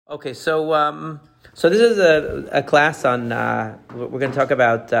Okay, so this is a class on we're going to talk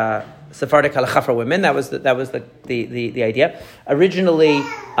about Sephardic Halakha for women. That was the idea originally.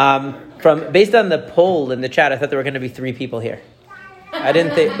 Based on the poll in the chat, I thought there were going to be 3 people here. I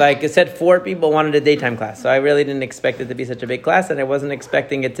didn't think, like it said, 4 people wanted a daytime class, so I really didn't expect it to be such a big class, and I wasn't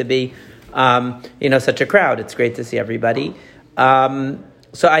expecting it to be such a crowd. It's great to see everybody.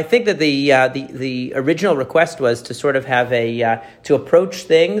 So I think that the original request was to sort of have to approach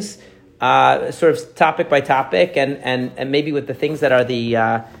things sort of topic by topic, and maybe with the things that are the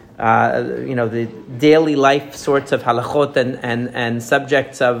daily life sorts of halachot and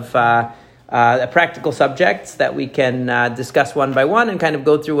subjects of practical subjects that we can discuss one by one and kind of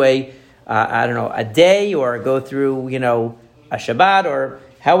go through a day, or go through a Shabbat, or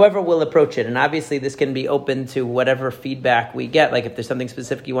however we'll approach it. And obviously this can be open to whatever feedback we get, like if there's something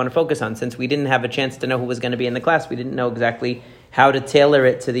specific you want to focus on. Since we didn't have a chance to know who was going to be in the class, we didn't know exactly how to tailor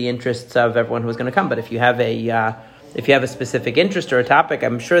it to the interests of everyone who was going to come. But if you have a specific interest or a topic,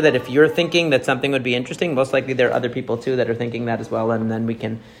 I'm sure that if you're thinking that something would be interesting, most likely there are other people too that are thinking that as well, and then we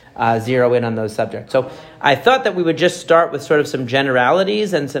can zero in on those subjects. So I thought that we would just start with sort of some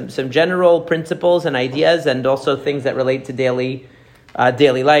generalities and some general principles and ideas, and also things that relate to daily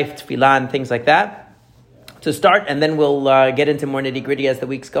life, tefillah, and things like that to start, and then we'll get into more nitty-gritty as the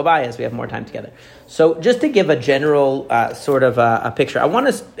weeks go by, as we have more time together. So just to give a general sort of a picture,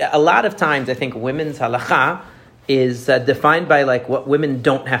 a lot of times I think women's halakha is defined by like what women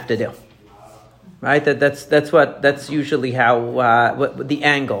don't have to do, right? That's usually how what the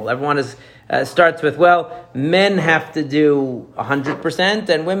angle. Everyone starts with, well, men have to do 100%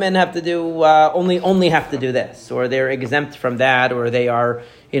 and women have to do only have to do this, or they're exempt from that, or they are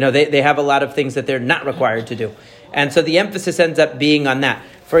they have a lot of things that they're not required to do, and so the emphasis ends up being on that.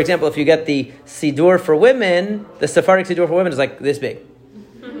 For example, if you get the Siddur for women, the Sephardic Siddur for women is like this big.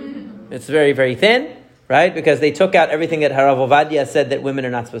 It's very, very thin, right? Because they took out everything that Harav Ovadia said that women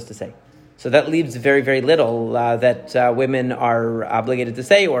are not supposed to say. So that leaves very, very little that women are obligated to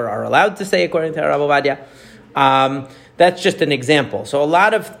say or are allowed to say according to Harav Ovadia. That's just an example. So a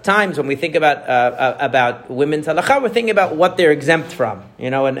lot of times when we think about women's halakha, we're thinking about what they're exempt from,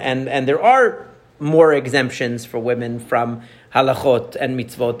 and there are more exemptions for women from halachot and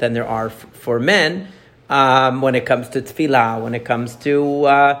mitzvot than there are for men when it comes to tefillah, when it comes to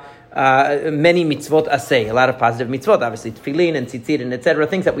many mitzvot asay, a lot of positive mitzvot, obviously tefillin and tzitzit and etc.,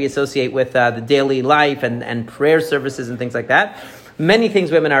 things that we associate with the daily life and prayer services and things like that. Many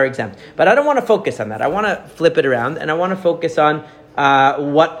things women are exempt. But I don't want to focus on that. I want to flip it around, and I want to focus on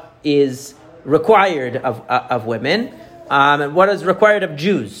what is required of women and what is required of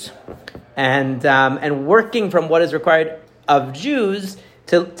Jews. And working from what is required of Jews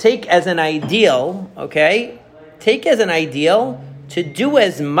to take as an ideal, to do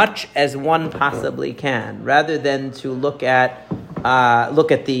as much as one possibly can, rather than to look at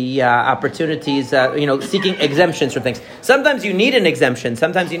the opportunities, seeking exemptions from things. Sometimes you need an exemption.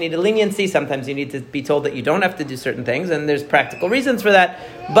 Sometimes you need a leniency. Sometimes you need to be told that you don't have to do certain things, and there's practical reasons for that.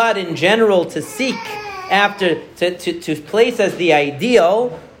 But in general, to seek after, to place as the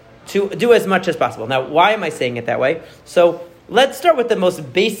ideal, to do as much as possible. Now, why am I saying it that way? So let's start with the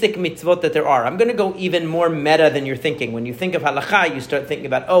most basic mitzvot that there are. I'm going to go even more meta than you're thinking. When you think of halakha, you start thinking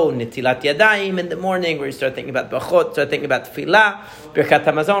about, netilat yadayim in the morning, or you start thinking about brachot, start thinking about tefillah, birkat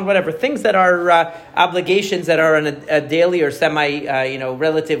hamazon, whatever. Things that are obligations that are on a daily or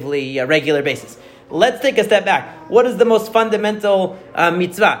relatively regular basis. Let's take a step back. What is the most fundamental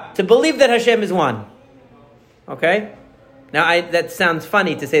mitzvah? To believe that Hashem is one. Okay? Now, that sounds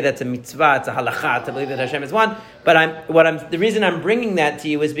funny to say that's a mitzvah, it's a halakha, to believe that Hashem is one. But the reason I'm bringing that to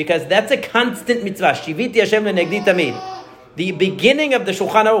you is because that's a constant mitzvah. Shiviti Hashem lenegdi tamid. The beginning of the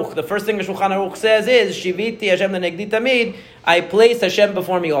Shulchan Aruch, the first thing the Shulchan Aruch says is, Shiviti Hashem lenegdi tamid, I place Hashem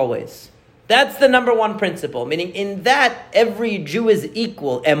before me always. That's the number one principle. Meaning, in that, every Jew is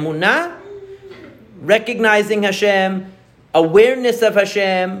equal. Emunah, recognizing Hashem, awareness of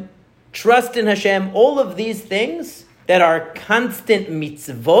Hashem, trust in Hashem, all of these things that are constant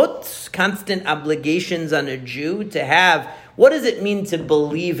mitzvot, constant obligations on a Jew to have. What does it mean to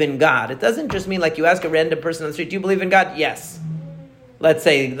believe in God? It doesn't just mean like you ask a random person on the street, do you believe in God? Yes. Let's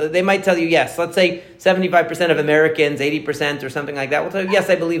say, they might tell you yes. Let's say 75% of Americans, 80% or something like that will tell you, yes,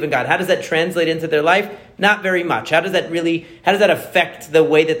 I believe in God. How does that translate into their life? Not very much. How does that affect the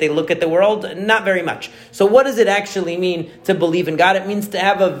way that they look at the world? Not very much. So what does it actually mean to believe in God? It means to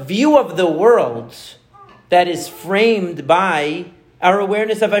have a view of the world that is framed by our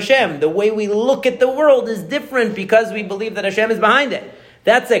awareness of Hashem. The way we look at the world is different because we believe that Hashem is behind it.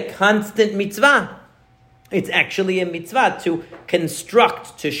 That's a constant mitzvah. It's actually a mitzvah to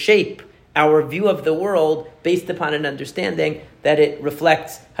construct, to shape our view of the world based upon an understanding that it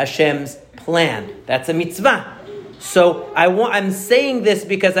reflects Hashem's plan. That's a mitzvah. So I'm saying this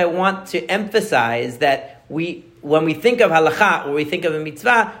because I want to emphasize that when we think of halakha or we think of a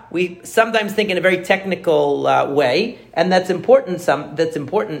mitzvah, we sometimes think in a very technical way, and that's important.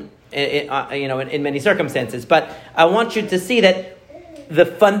 In many circumstances. But I want you to see that the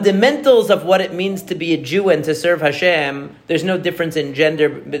fundamentals of what it means to be a Jew and to serve Hashem, there's no difference in gender,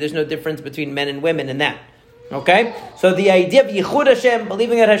 but there's no difference between men and women in that. Okay? So the idea of Yichud Hashem,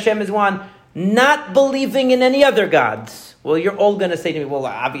 believing that Hashem is one, not believing in any other gods. Well, you're all going to say to me, well,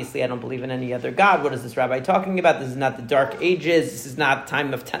 obviously I don't believe in any other God. What is this rabbi talking about? This is not the Dark Ages. This is not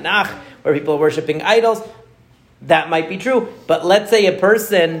time of Tanakh where people are worshiping idols. That might be true. But let's say a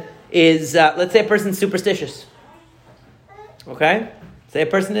person is, superstitious. Okay? Say a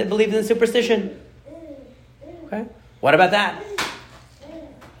person that believes in superstition. Okay? What about that?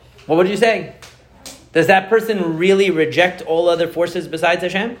 What would you say? Does that person really reject all other forces besides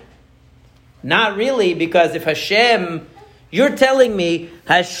Hashem? Not really, because if Hashem, you're telling me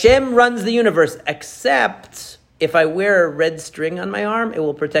Hashem runs the universe, except if I wear a red string on my arm, it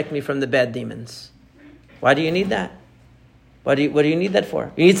will protect me from the bad demons. Why do you need that? What do you need that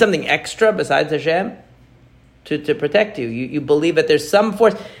for? You need something extra besides Hashem to protect you. You believe that there's some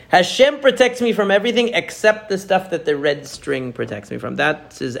force. Hashem protects me from everything except the stuff that the red string protects me from.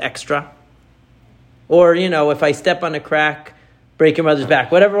 That is extra. Or, if I step on a crack, break your mother's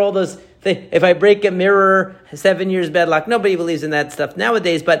back, whatever all those things. If I break a mirror, 7 years bad luck, nobody believes in that stuff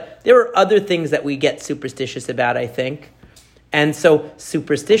nowadays, but there are other things that we get superstitious about, I think. And so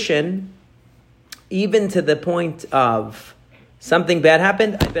superstition, even to the point of something bad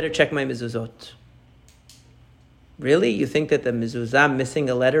happened, I better check my mezuzot. Really? You think that the mezuzah missing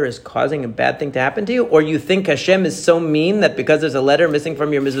a letter is causing a bad thing to happen to you? Or you think Hashem is so mean that because there's a letter missing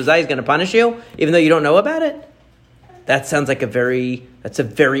from your mezuzah, he's going to punish you, even though you don't know about it? That sounds like that's a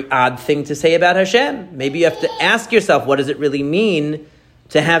very odd thing to say about Hashem. Maybe you have to ask yourself, what does it really mean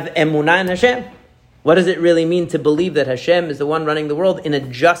to have emunah in Hashem? What does it really mean to believe that Hashem is the one running the world in a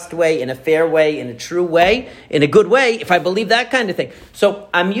just way, in a fair way, in a true way, in a good way, if I believe that kind of thing? So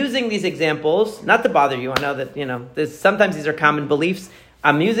I'm using these examples, not to bother you. I know that, sometimes these are common beliefs.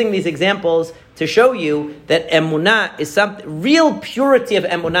 I'm using these examples to show you that emunah is real purity of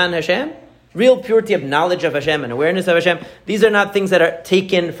emunah in Hashem, real purity of knowledge of Hashem and awareness of Hashem. These are not things that are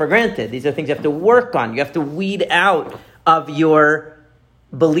taken for granted. These are things you have to work on. You have to weed out of your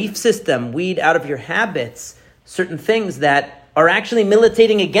belief system, weed out of your habits, certain things that are actually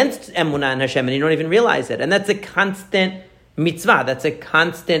militating against emunah and Hashem, and you don't even realize it. And that's a constant mitzvah. That's a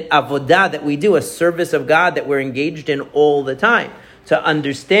constant avodah that we do, a service of God that we're engaged in all the time. To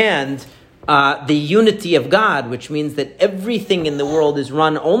understand the unity of God, which means that everything in the world is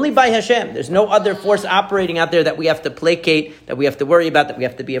run only by Hashem. There's no other force operating out there that we have to placate, that we have to worry about, that we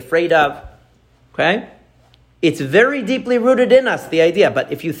have to be afraid of. Okay? It's very deeply rooted in us, the idea.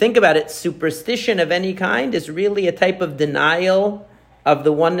 But if you think about it, superstition of any kind is really a type of denial of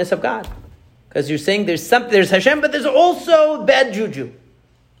the oneness of God. Because you're saying there's Hashem, but there's also bad juju.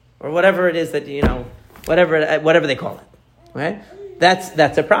 Or whatever it is that, whatever they call it. Right?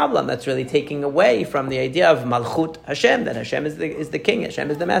 That's a problem. That's really taking away from the idea of Malchut Hashem, that Hashem is the king,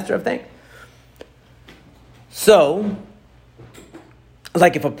 Hashem is the master of things. So,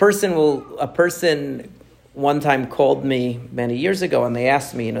 like if a person one time called me many years ago and they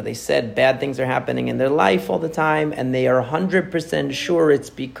asked me, they said bad things are happening in their life all the time and they are 100% sure it's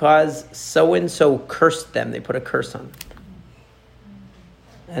because so-and-so cursed them. They put a curse on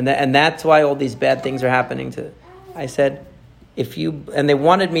them. And that's why all these bad things are happening to them. I said, and they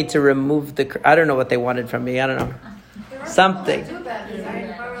wanted me to remove I don't know what they wanted from me. I don't know. Something.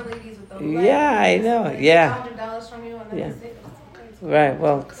 Yeah, I know. Yeah. $100 from you and then right.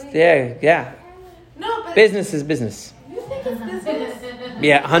 Well, yeah. No, but business is business. You think it's business?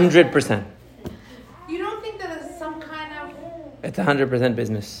 Yeah, 100%. You don't think that it's some kind of... It's 100%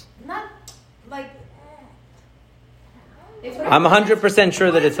 business. Not like... I'm 100%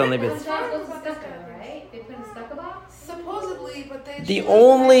 sure that it's only business. Supposedly, but they... The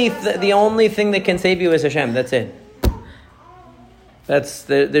only thing that can save you is Hashem. That's it.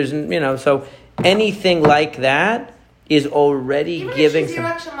 There's so anything like that is already even giving... If she's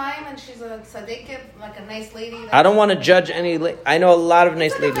Yirat Shamayim and she's a tzaddiket, like a nice lady... I don't want to judge any... I know a lot of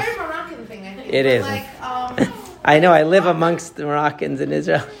nice ladies. It's like a very Moroccan thing, I think. It is. I know, I live amongst the Moroccans in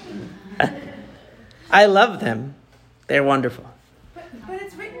Israel. I love them. They're wonderful. But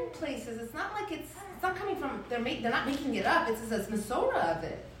it's written places. It's not like it's not coming from... They're not making it up. It's a Masorah of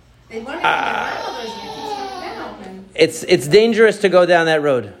it. They learn it from their grandmothers and it keeps coming down. And It's dangerous to go down that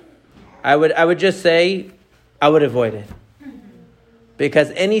road. I would just say I would avoid it.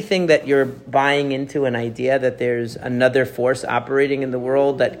 Because anything that you're buying into an idea that there's another force operating in the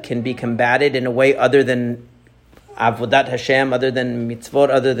world that can be combated in a way other than Avodat Hashem, other than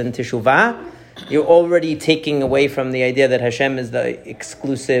mitzvot, other than teshuvah, you're already taking away from the idea that Hashem is the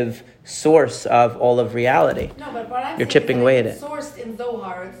exclusive source of all of reality. no, but what I'm You're saying chipping is away that at it's it. sourced in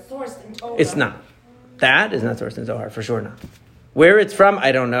Zohar. It's sourced in Torah. It's not. That is not sourced in Zohar, for sure not. Where it's from,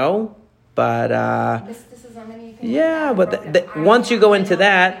 I don't know. But Mysticism, anything. yeah, like but that, once you go into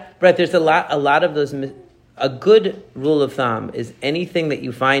that, right, there's a lot of those. A good rule of thumb is anything that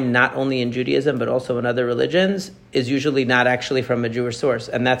you find not only in Judaism but also in other religions is usually not actually from a Jewish source,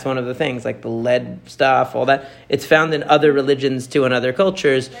 and that's one of the things, like the lead stuff, all that. It's found in other religions too, in other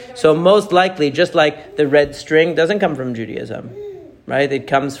cultures. So most likely, just like the red string doesn't come from Judaism, right? It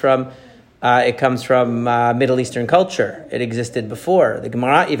comes from Middle Eastern culture. It existed before. The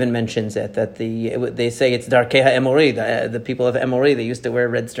Gemara even mentions it, that they say it's Darkei HaEmori, the people of Emori, they used to wear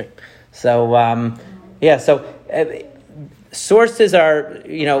red string. So, sources are,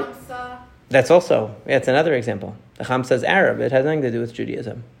 Hamsa. that's also, it's another example. The Hamsa is Arab. It has nothing to do with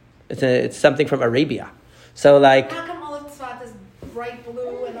Judaism. It's something from Arabia. So like, How come Olive Tzvat is bright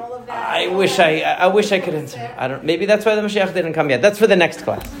blue and all of that? I wish I could answer. I don't. Maybe that's why the Mashiach didn't come yet. That's for the next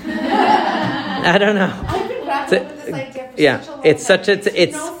class. I don't know. I've been grappling with this idea for Yeah, such a long it's time. such a, It makes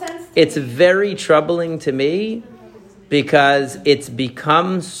it's no sense to it's me. very troubling to me because it's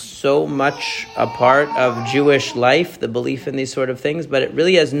become so much a part of Jewish life, the belief in these sort of things, but it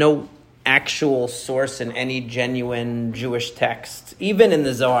really has no actual source in any genuine Jewish text. Even in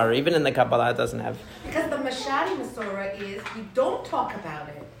the Zohar, even in the Kabbalah, it doesn't have. Because the Mashadi Masorah is, we don't talk about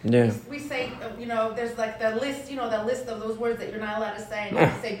it. Yeah. We say, there's like the list, that list of those words that you're not allowed to say, and you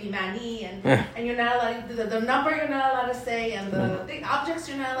have to say bimani, and you're not allowed to, the number you're not allowed to say, and the objects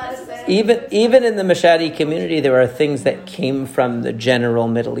you're not allowed to say. Even in the Mashadi community, there are things that came from the general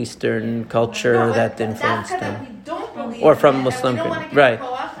Middle Eastern culture that influenced them. We don't believe Or from it, Muslim and we don't want to right. get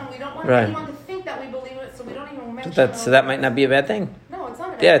koach, and we don't want Right. anyone to think that we believe it, so we don't even mention So that might not be a bad thing. No, it's not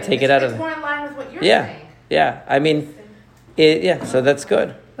a bad Yeah, thing. take it out of It's more in line with what you're Yeah, saying. yeah. I mean, so that's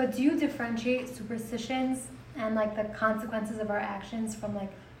good. But do you differentiate superstitions and like the consequences of our actions from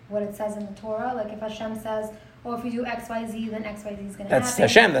like what it says in the Torah? Like if Hashem says, "Oh, if you do X, Y, Z, then X, Y, Z is going to happen." That's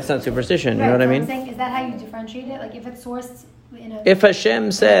Hashem. That's not superstition. Right, You know what I so mean? I'm saying, is that how you differentiate it? Like if it's sourced in a If Hashem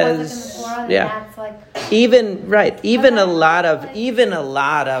in says, the Torah, then yeah, that's like even a lot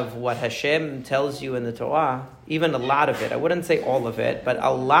of what Hashem tells you in the Torah, even a lot of it. I wouldn't say all of it, but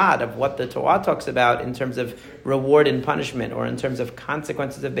a lot of what the Torah talks about in terms of reward and punishment, or in terms of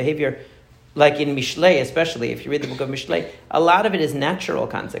consequences of behavior. Like in Mishlei, especially, if you read the book of Mishlei, a lot of it is natural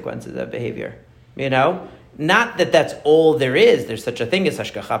consequences of behavior. Not that that's all there is. There's such a thing as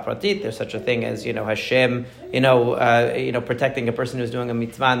hashgacha pratit. There's such a thing as, Hashem, protecting a person who's doing a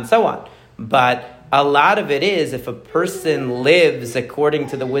mitzvah and so on. But a lot of it is, if a person lives according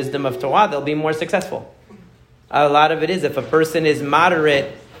to the wisdom of Torah, they'll be more successful. A lot of it is, if a person is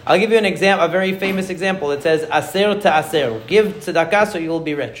moderate. I'll give you an example, a very famous example. It says, aser to aser. Give tzedakah so you will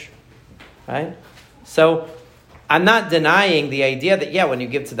be rich. Right? So, I'm not denying the idea that, when you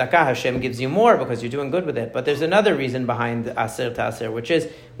give tzedakah, Hashem gives you more because you're doing good with it. But there's another reason behind aser to aser, which is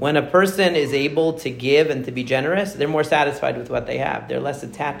when a person is able to give and to be generous, they're more satisfied with what they have. They're less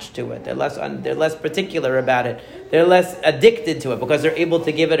attached to it. They're less particular about it. They're less addicted to it because they're able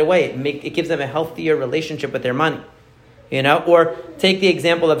to give it away. It gives them a healthier relationship with their money. Or take the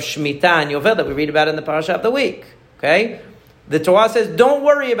example of Shemitah and Yovel that we read about in the parasha of the week. Okay? The Torah says, don't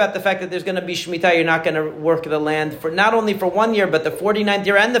worry about the fact that there's going to be Shemitah. You're not going to work the land for not only for 1 year, but the 49th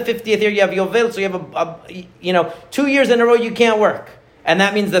year and the 50th year. You have Yovel, so you have 2 years in a row you can't work. And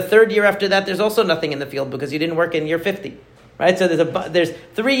that means the third year after that, there's also nothing in the field because you didn't work in year 50. Right? So there's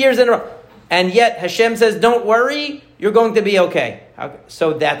 3 years in a row. And yet Hashem says, don't worry, you're going to be okay.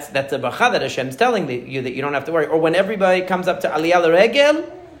 So that's a bracha that Hashem's telling you that you don't have to worry. Or when everybody comes up to Aliyah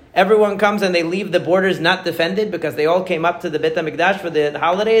L'Regel, everyone comes and they leave the borders not defended because they all came up to the Beit HaMikdash for the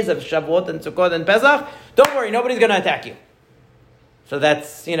holidays of Shavuot and Sukkot and Pesach. Don't worry, nobody's going to attack you. So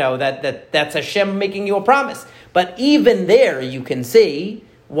that's, that's Hashem making you a promise. But even there you can see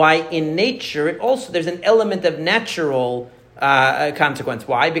why in nature there's an element of natural consequence.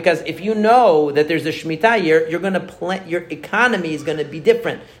 Why? Because if you know that there's a Shemitah year, you're going to plan, your economy is going to be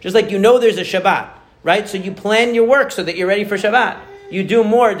different. Just like there's a Shabbat, right? So you plan your work so that you're ready for Shabbat. You do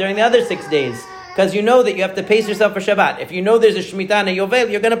more during the other 6 days because you know that you have to pace yourself for Shabbat. If you know there's a Shemitah and a Yovel,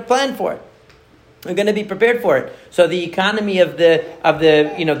 you're going to plan for it. are going to be prepared for it. So the economy of the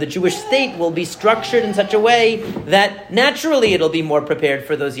the Jewish state will be structured in such a way that naturally it'll be more prepared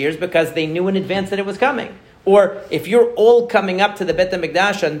for those years because they knew in advance that it was coming. Or if you're all coming up to the Beit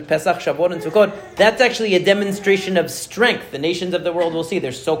HaMikdash on Pesach, Shavuot, and Sukkot, that's actually a demonstration of strength. The nations of the world will see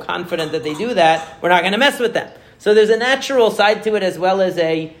they're so confident that they do that, we're not going to mess with them. So there's a natural side to it as well as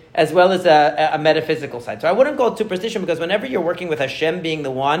a metaphysical side. So I wouldn't call it superstition because whenever you're working with Hashem being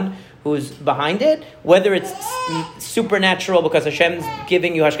the one who's behind it, whether it's supernatural because Hashem's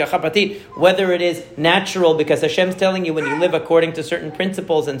giving you hashgacha pratit, whether it is natural because Hashem's telling you when you live according to certain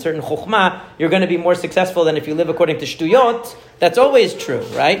principles and certain chokhmah, you're going to be more successful than if you live according to shtuyot, that's always true,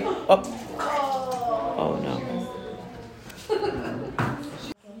 right? Oh no.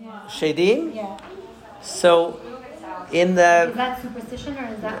 Shadim? Yeah. So, is that superstition or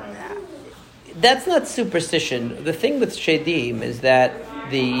is that that's not superstition. The thing with Shadim is that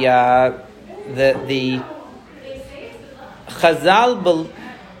the Chazal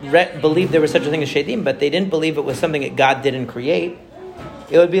believed there was such a thing as Shadim, but they didn't believe it was something that God didn't create.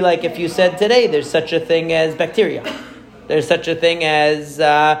 It would be like if you said today there's such a thing as bacteria, there's such a thing as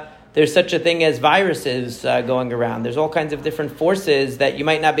viruses going around. There's all kinds of different forces that you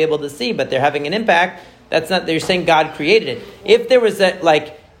might not be able to see, but they're having an impact. That's not, they're saying God created it. If there was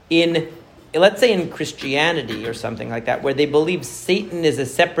let's say in Christianity or something like that, where they believe Satan is a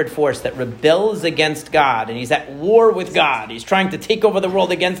separate force that rebels against God and he's at war with God, he's trying to take over the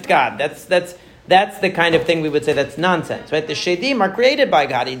world against God, that's the kind of thing we would say that's nonsense, right? The Shadim are created by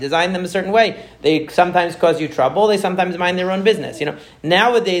God. He designed them a certain way. They sometimes cause you trouble. They sometimes mind their own business.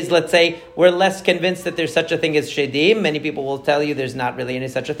 Nowadays, let's say, we're less convinced that there's such a thing as Shadim. Many people will tell you there's not really any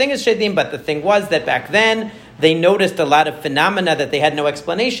such a thing as Shadim, but the thing was that back then, they noticed a lot of phenomena that they had no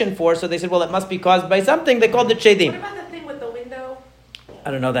explanation for, so they said, well, it must be caused by something. They called it Shadim. What about the thing with the window?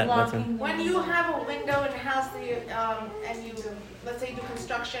 I don't know that. When you have a window in a house and you let's say you do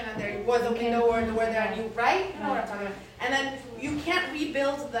construction and there was a window or there and you, right? You know what I'm talking about. And then you can't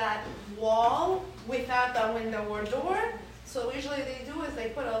rebuild that wall without the window or door. So usually they do is they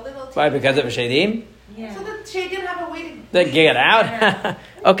put a little... Why, because of a Shadim? Yeah. So the Shadim have a way to get out?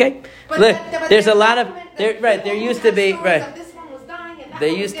 Okay. But look, there's a a lot of... There used to be... Right. This one was dying and that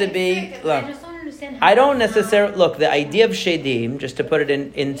there one used was to be... sick, Look, I just don't understand I don't necessarily... Look, the idea of Shadim, just to put it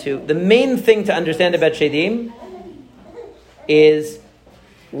into... The main thing to understand about Shadim is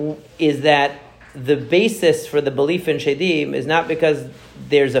that the basis for the belief in Shadim is not because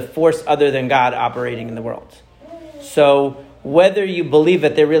there's a force other than God operating in the world. So whether you believe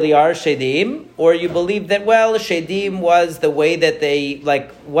that there really are Shadim, or you believe that, well, Shadim was the way that they,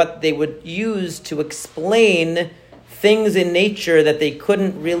 what they would use to explain things in nature that they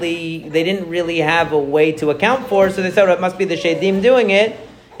didn't really have a way to account for, so they said, well, it must be the Shadim doing it,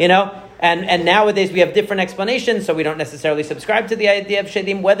 And nowadays we have different explanations, so we don't necessarily subscribe to the idea of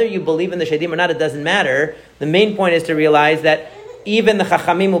Shadim. Whether you believe in the Shadim or not, it doesn't matter. The main point is to realize that even the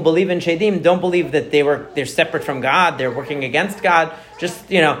Chachamim who believe in Shadim don't believe that they're separate from God, they're working against God. Just,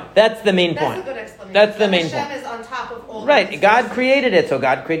 that's the main point. That's a good explanation. That's the main Hashem point. is on top of all right, God created it, so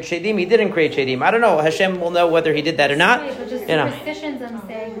God created Shadim. He didn't create Shadim. I don't know. Hashem will know whether he did that or not. Right, but just superstitions, I'm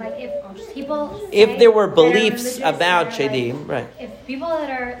saying, if there were beliefs about Shadim, right. If people that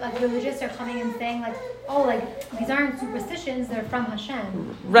are religious are coming and saying these aren't superstitions, they're from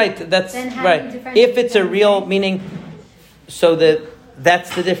Hashem. Right, that's right. If it's a real meaning, that's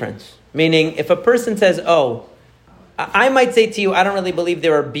the difference. Meaning, if a person says, I might say to you, I don't really believe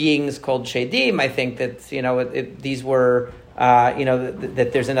there are beings called Shadim. I think that, these were, that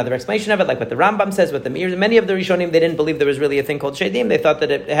there's another explanation of it, like what the Rambam says, what the Meir, many of the Rishonim, they didn't believe there was really a thing called Shadim. They thought that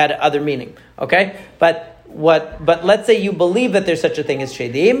it had other meaning. Okay? But let's say you believe that there's such a thing as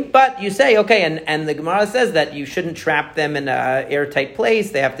Shadim, but you say, okay, and the Gemara says that you shouldn't trap them in an airtight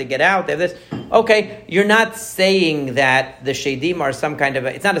place, they have to get out, they have this. Okay, you're not saying that the Shadim are some kind of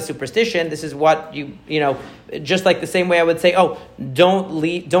it's not a superstition, this is what just like the same way I would say,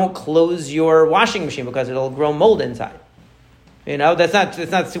 don't close your washing machine because it'll grow mold inside. That's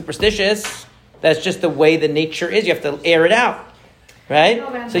not superstitious, that's just the way the nature is, you have to air it out,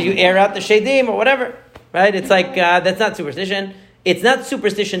 right? So you air out the Shadim or whatever. Right? It's that's not superstition. It's not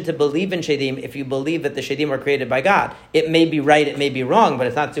superstition to believe in Shadim if you believe that the Shadim are created by God. It may be right, it may be wrong, but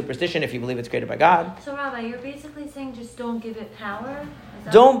it's not superstition if you believe it's created by God. So Rabbi, you're basically saying just don't give it power?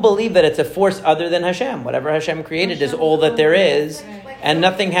 Don't believe that it's a force other than Hashem. Whatever Hashem created is all that there is, and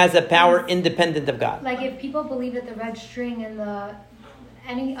nothing has a power independent of God. Like if people believe that the red string and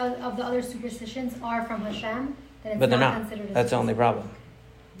any of the other superstitions are from Hashem, then it's but they're not not. Considered a That's the only problem.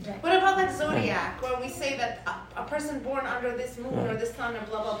 What about like zodiac, when we say that a person born under this moon or this sun or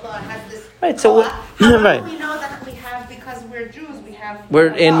blah blah blah has this? Right. So how right. do we know that we have, because we're Jews, we're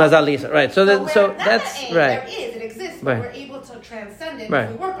in Mazalis, right? So that's right. Right. It exists, but Right. we're able to transcend it Right.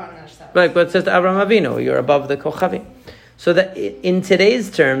 if we work on ourselves. Right, but it says to Avraham Avinu, you're above the Kochavim. So that in today's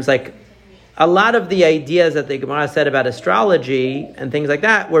terms, like a lot of the ideas that the Gemara said about astrology and things like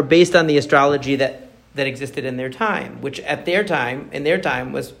that were based on the astrology that existed in their time, which in their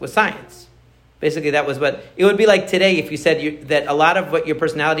time was science. Basically, that was what it would be like today if you said that a lot of what your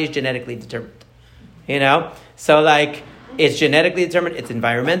personality is genetically determined. So like it's genetically determined, it's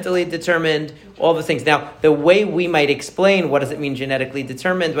environmentally determined, all the things. Now, the way we might explain what does it mean genetically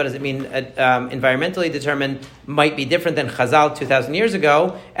determined, what does it mean environmentally determined, might be different than Chazal 2,000 years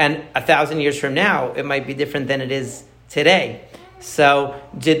ago, and 1,000 years from now, it might be different than it is today. So,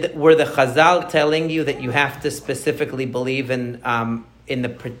 were the Chazal telling you that you have to specifically believe in the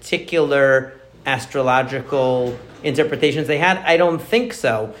particular astrological interpretations they had? I don't think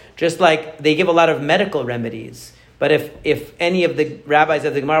so. Just like they give a lot of medical remedies. But if any of the rabbis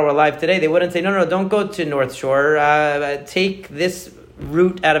of the Gemara were alive today, they wouldn't say, no, don't go to North Shore. Take this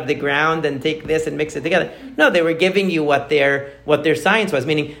root out of the ground and take this and mix it together. No, they were giving you what their science was.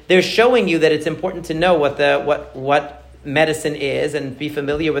 Meaning they're showing you that it's important to know what medicine is and be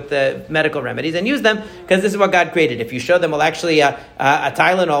familiar with the medical remedies and use them because this is what God created. If you show them, well, actually, a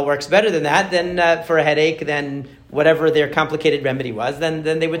Tylenol works better than that, then for a headache, then whatever their complicated remedy was, then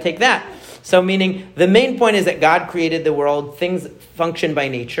they would take that. So meaning the main point is that God created the world, things function by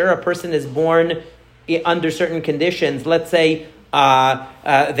nature. A person is born under certain conditions. Let's say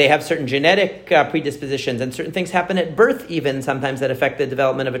they have certain genetic predispositions and certain things happen at birth even sometimes that affect the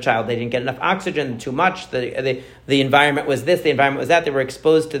development of a child. They didn't get enough oxygen, too much, the environment was this, the environment was that, they were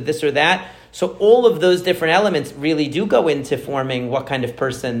exposed to this or that. So all of those different elements really do go into forming what kind of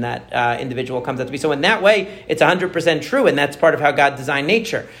person that individual comes out to be. So in that way, it's 100% true, and that's part of how God designed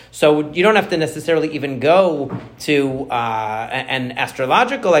nature. So you don't have to necessarily even go to an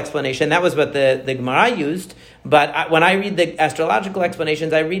astrological explanation. That was what the Gemara used. But when I read the astrological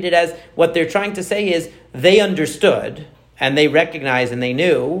explanations, I read it as what they're trying to say is they understood and they recognized and they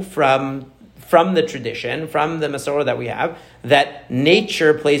knew from the tradition, from the Masorah that we have, that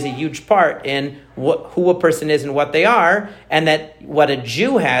nature plays a huge part in who a person is and what they are, and that what a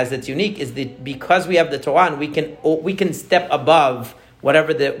Jew has that's unique is that because we have the Torah, and we can step above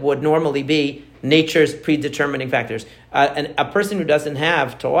whatever that would normally be nature's predetermining factors. And a person who doesn't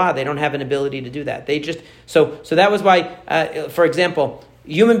have Torah, they don't have an ability to do that. They just so that was why, for example,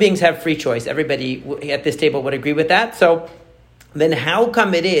 human beings have free choice. Everybody at this table would agree with that. So then how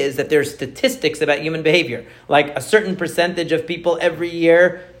come it is that there's statistics about human behavior? Like a certain percentage of people every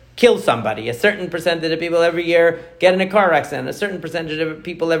year kill somebody. A certain percentage of people every year get in a car accident. A certain percentage of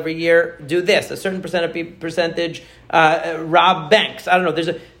people every year do this. A certain percentage rob banks. I don't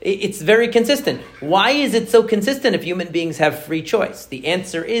know. It's very consistent. Why is it so consistent if human beings have free choice? The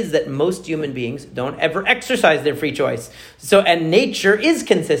answer is that most human beings don't ever exercise their free choice. And nature is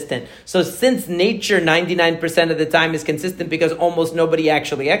consistent. So since nature 99% of the time is consistent because almost nobody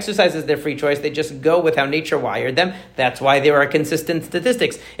actually exercises their free choice, they just go with how nature wired them. That's why there are consistent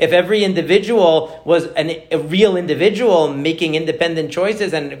statistics. If every individual was a real individual making independent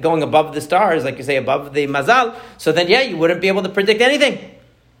choices and going above the stars, like you say, above the mazal, so then you wouldn't be able to predict anything.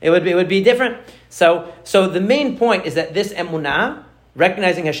 It would be different. So the main point is that this emunah,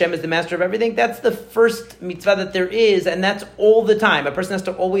 recognizing Hashem as the master of everything, that's the first mitzvah that there is, and that's all the time. A person has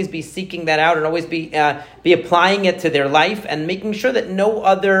to always be seeking that out and always be applying it to their life and making sure that no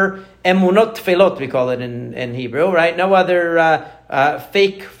other emunot tfelot, we call it in Hebrew, right? No other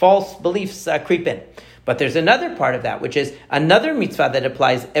fake, false beliefs creep in. But there's another part of that, which is another mitzvah that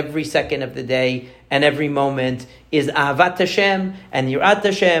applies every second of the day and every moment is ahavat Hashem and yirat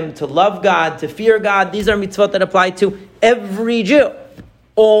Hashem, to love God, to fear God. These are mitzvot that apply to every Jew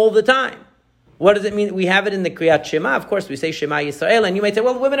all the time. What does it mean? We have it in the Kriyat Shema. Of course, we say Shema Yisrael, and you might say,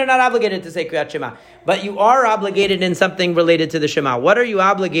 well, women are not obligated to say Kriyat Shema. But you are obligated in something related to the Shema. What are you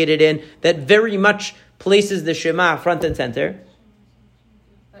obligated in that very much places the Shema front and center?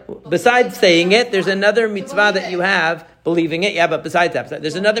 Besides saying it, there's another mitzvah that you have, believing it. Yeah, but besides that,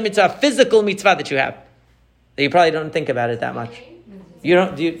 there's another mitzvah, physical mitzvah that you have. That you probably don't think about it that much. You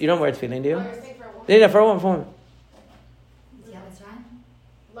don't wear tefillin, do you? Yeah, for a woman.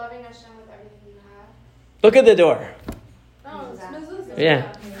 Loving Hashem with everything you have. Look at the door. No, it's mezuzah.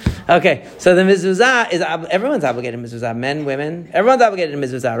 Yeah. Okay, so the mezuzah is, everyone's obligated to mezuzah. Men, women, everyone's obligated to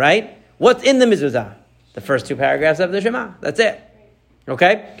mezuzah, right? What's in the mezuzah? The first two paragraphs of the Shema. That's it.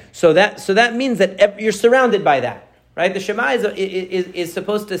 Okay? So that means that you're surrounded by that. Right? The Shema is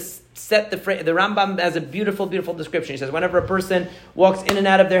supposed to set the frame. The Rambam has a beautiful, beautiful description. He says, whenever a person walks in and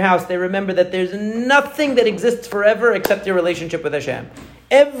out of their house, they remember that there's nothing that exists forever except your relationship with Hashem.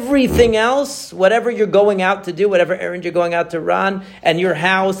 Everything else, whatever you're going out to do, whatever errand you're going out to run, and your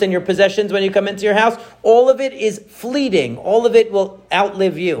house and your possessions when you come into your house, all of it is fleeting. All of it will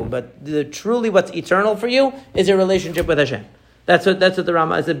outlive you. But truly what's eternal for you is your relationship with Hashem. That's what the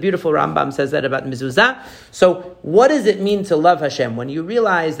Rambam, it's a beautiful Rambam says that about mezuzah. So what does it mean to love Hashem? When you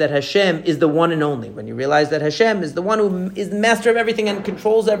realize that Hashem is the one and only, when you realize that Hashem is the one who is the master of everything and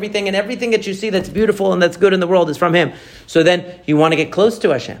controls everything, and everything that you see that's beautiful and that's good in the world is from Him. So then you want to get close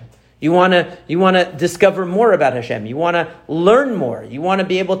to Hashem. You want to discover more about Hashem. You want to learn more. You want to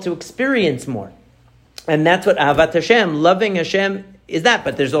be able to experience more. And that's what Ahavat Hashem, loving Hashem, is that.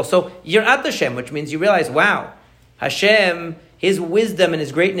 But there's also Yirat Hashem, which means you realize, wow, Hashem, His wisdom and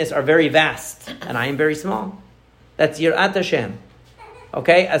His greatness are very vast, and I am very small. That's Yirat Hashem.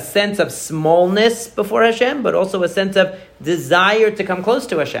 Okay? A sense of smallness before Hashem, but also a sense of desire to come close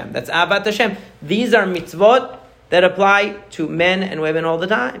to Hashem. That's Ahavat Hashem. These are mitzvot that apply to men and women all the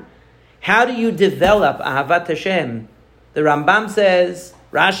time. How do you develop Ahavat Hashem? The Rambam says,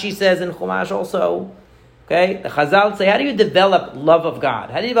 Rashi says in Chumash also, okay? The Chazal say, how do you develop love of God?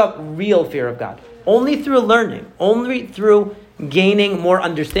 How do you develop real fear of God? Only through learning. Only through gaining more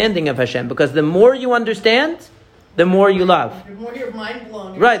understanding of Hashem, because the more you understand, the more you love. The more your mind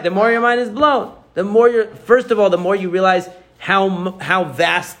blown. Right, the more your mind is blown. The more the more you realize how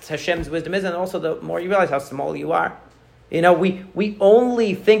vast Hashem's wisdom is, and also the more you realize how small you are. You know, we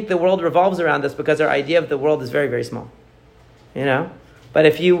only think the world revolves around us because our idea of the world is very, very small. You know? But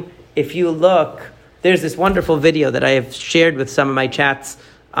if you look, there's this wonderful video that I have shared with some of my chats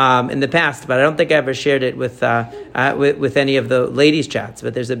in the past, but I don't think I ever shared it with any of the ladies' chats.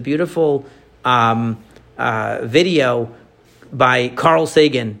 But there's a beautiful video by Carl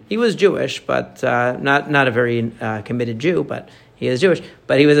Sagan. He was Jewish, but not a very committed Jew, but he is Jewish.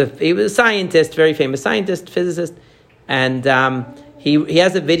 But he was a scientist, very famous scientist, physicist, and he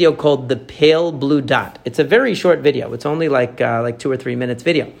has a video called "The Pale Blue Dot." It's a very short video. It's only like 2 or 3 minutes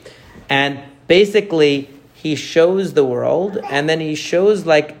video, and basically he shows the world, and then he shows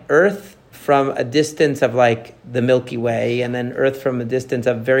like Earth from a distance of like the Milky Way, and then Earth from a distance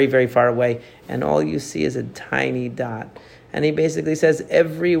of very, very far away, and all you see is a tiny dot. And he basically says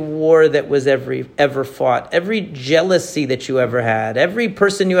every war that was ever fought, every jealousy that you ever had, every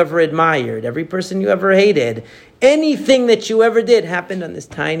person you ever admired, every person you ever hated, anything that you ever did happened on this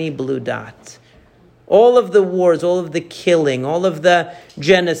tiny blue dot. All of the wars, all of the killing, all of the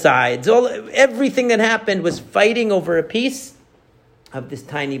genocides, everything that happened was fighting over a piece of this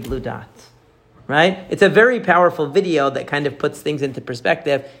tiny blue dot. Right? It's a very powerful video that kind of puts things into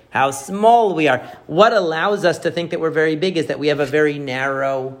perspective, how small we are. What allows us to think that we're very big is that we have a very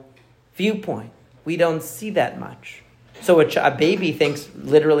narrow viewpoint. We don't see that much. So a baby thinks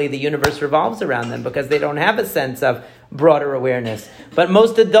literally the universe revolves around them because they don't have a sense of broader awareness. But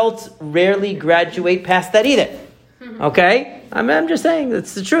most adults rarely graduate past that either. Okay? I'm just saying,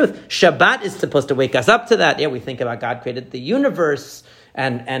 it's the truth. Shabbat is supposed to wake us up to that. Yeah, we think about God created the universe,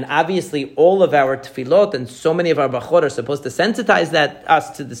 and obviously all of our tefillot and so many of our brachot are supposed to sensitize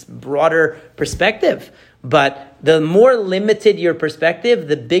us to this broader perspective. But the more limited your perspective,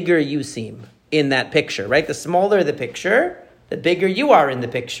 the bigger you seem in that picture, right? The smaller the picture, the bigger you are in the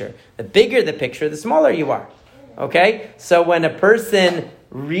picture. The bigger the picture, the smaller you are. Okay? So when a person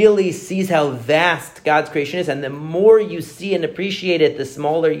really sees how vast God's creation is, and the more you see and appreciate it, the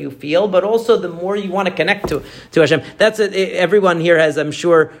smaller you feel, but also the more you want to connect to Hashem. That's it. Everyone here has, I'm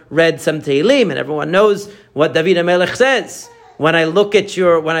sure, read some Tehillim, and everyone knows what David HaMelech says. When I look at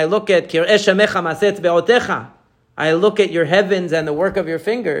Kir'eh Shamecha Maset Be'otecha, I look at your heavens and the work of your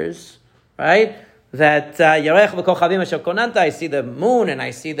fingers, right? That Yarech v'Kochavim Asher Konanta, I see the moon and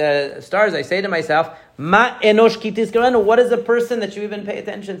I see the stars. I say to myself, Ma enosh ki tizkarenu, what is a person that you even pay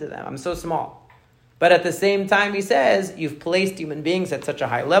attention to them? I'm so small. But at the same time, he says, you've placed human beings at such a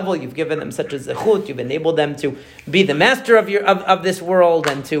high level. You've given them such a zechut. You've enabled them to be the master of this world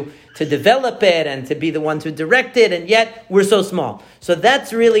and to develop it and to be the one to direct it. And yet we're so small. So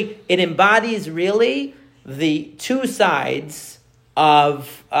that's really, it embodies really the two sides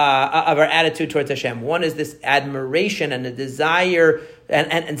of our attitude towards Hashem. One is this admiration and a desire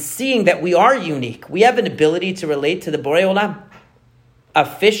and seeing that we are unique. We have an ability to relate to the Borei Olam. A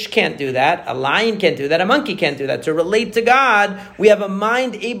fish can't do that. A lion can't do that. A monkey can't do that. To relate to God, we have a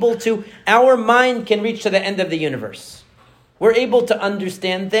mind our mind can reach to the end of the universe. We're able to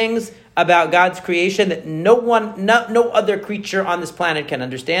understand things about God's creation that no other creature on this planet can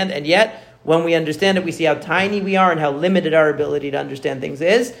understand, and yet When we understand it, we see how tiny we are and how limited our ability to understand things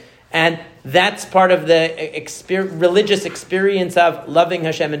is. And that's part of the religious experience of loving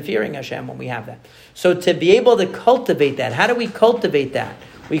Hashem and fearing Hashem when we have that. So to be able to cultivate that, how do we cultivate that?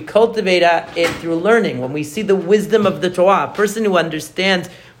 We cultivate it through learning. When we see the wisdom of the Torah, a person who understands,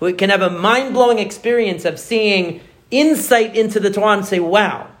 who can have a mind-blowing experience of seeing insight into the Torah and say,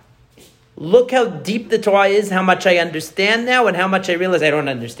 wow, look how deep the Torah is, how much I understand now, and how much I realize I don't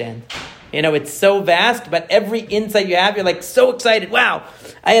understand. It's so vast, but every insight you have, you're like so excited. Wow,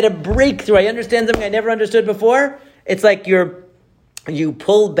 I had a breakthrough. I understand something I never understood before. It's like you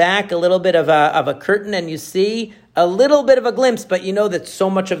pull back a little bit of a curtain and you see a little bit of a glimpse, but you know that so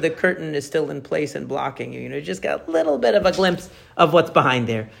much of the curtain is still in place and blocking you. You just got a little bit of a glimpse of what's behind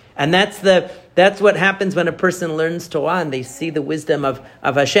there. And that's what happens when a person learns Torah and they see the wisdom of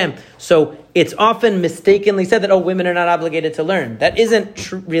Hashem. So it's often mistakenly said that, women are not obligated to learn. That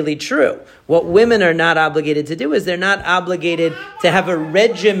isn't really true. What women are not obligated to do is they're not obligated to have a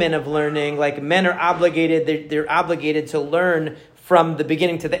regimen of learning like men are obligated. They're obligated to learn from the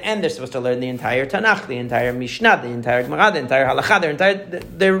beginning to the end. They're supposed to learn the entire Tanakh, the entire Mishnah, the entire Gemara, the entire Halakha.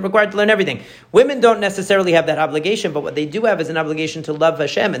 They're required to learn everything. Women don't necessarily have that obligation, but what they do have is an obligation to love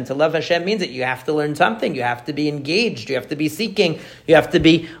Hashem. And to love Hashem means that you have to learn something. You have to be engaged. You have to be seeking. You have to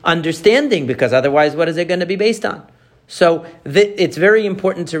be understanding, because otherwise what is it going to be based on? So it's very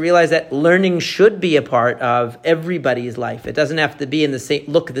important to realize that learning should be a part of everybody's life. It doesn't have to be in the same,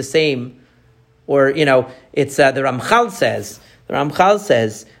 look the same. Or, it's the Ramchal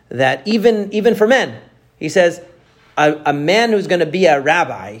says that even for men, he says, a man who's going to be a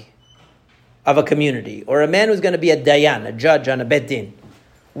rabbi of a community, or a man who's going to be a dayan, a judge on a bet din,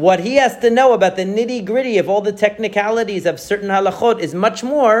 what he has to know about the nitty-gritty of all the technicalities of certain halachot is much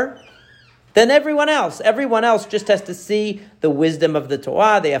more than everyone else. Everyone else just has to see the wisdom of the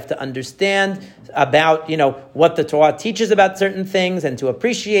Torah. They have to understand about, what the Torah teaches about certain things and to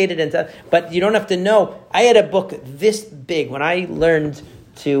appreciate it. But you don't have to know. I had a book this big when I learned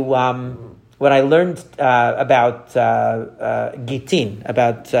about Gitin,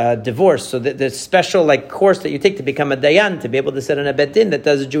 about divorce. So the special course that you take to become a dayan, to be able to sit on a bet din that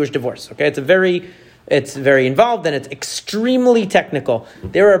does a Jewish divorce. Okay, it's very involved and it's extremely technical.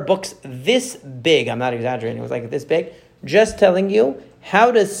 There are books this big, I'm not exaggerating, it was like this big, just telling you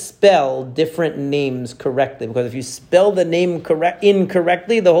how to spell different names correctly. Because if you spell the name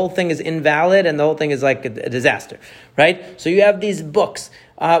incorrectly, the whole thing is invalid and the whole thing is like a disaster, right? So you have these books.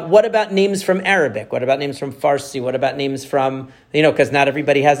 What about names from Arabic? What about names from Farsi? What about names from, because not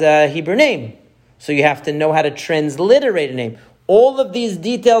everybody has a Hebrew name. So you have to know how to transliterate a name. All of these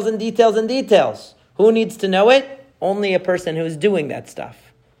details and details and details. Who needs to know it? Only a person who is doing that stuff,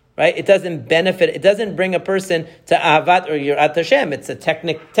 right? It doesn't bring a person to Ahavat or Yirat Hashem. It's a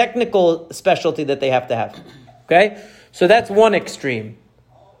technical specialty that they have to have, okay? So that's one extreme.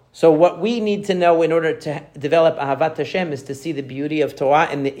 So what we need to know in order to develop Ahavat Hashem is to see the beauty of Torah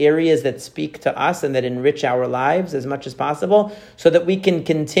in the areas that speak to us and that enrich our lives as much as possible, so that we can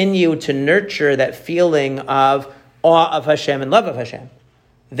continue to nurture that feeling of awe of Hashem and love of Hashem.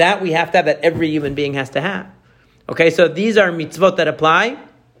 That we have to have, that every human being has to have. Okay, so these are mitzvot that apply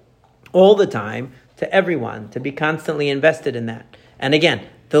all the time to everyone, to be constantly invested in that. And again,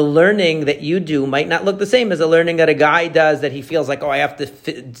 the learning that you do might not look the same as the learning that a guy does, that he feels like, I have to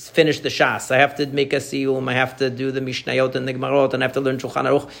finish the Shas, I have to make a Siyum, I have to do the Mishnayot and the Gemarot, and I have to learn Shulchan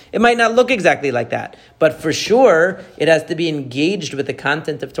Aruch. It might not look exactly like that. But for sure, it has to be engaged with the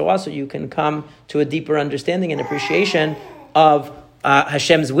content of Torah so you can come to a deeper understanding and appreciation of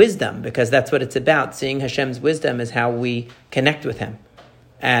Hashem's wisdom, because that's what it's about. Seeing Hashem's wisdom is how we connect with Him,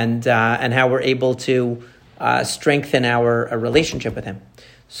 and how we're able to strengthen our relationship with Him.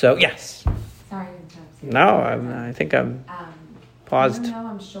 So yes. Sorry to interrupt you. No, I think I'm paused. Even though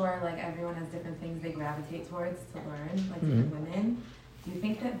I'm sure everyone has different things they gravitate towards to learn, different women. Do you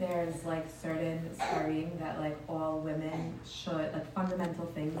think that there's certain studying that all women should, fundamental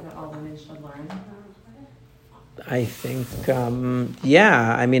things that all women should learn? I think,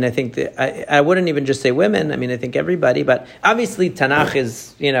 I think that I wouldn't even just say women. I think everybody, but obviously Tanakh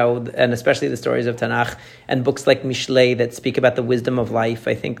is, and especially the stories of Tanakh and books like Mishlei that speak about the wisdom of life.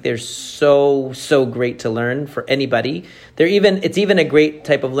 I think they're so great to learn for anybody. It's even a great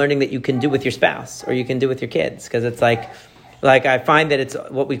type of learning that you can do with your spouse or you can do with your kids, because it's like I find that it's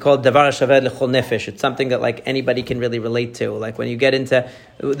what we call davar shaveh l'chol nefesh. It's something that anybody can really relate to. When you get into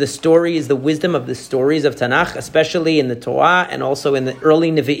the stories, the wisdom of the stories of Tanakh, especially in the Torah and also in the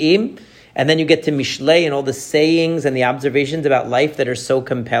early Nevi'im, and then you get to Mishlei and all the sayings and the observations about life that are so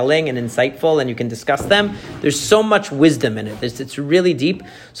compelling and insightful, and you can discuss them. There's so much wisdom in it. It's really deep.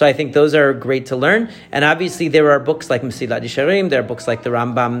 So I think those are great to learn. And obviously there are books like Mesilat Yesharim, there are books like the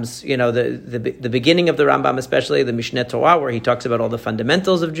Rambam's, the beginning of the Rambam, especially the Mishneh Torah, where he talks about all the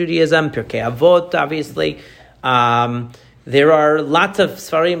fundamentals of Judaism, Pirkei Avot, obviously. There are lots of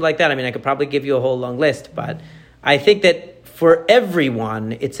Sfarim like that. I mean, I could probably give you a whole long list, but I think that for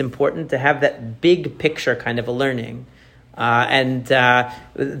everyone, it's important to have that big picture kind of a learning.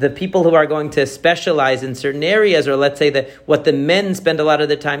 The people who are going to specialize in certain areas, or let's say that what the men spend a lot of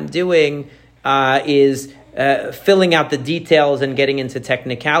the time doing is filling out the details and getting into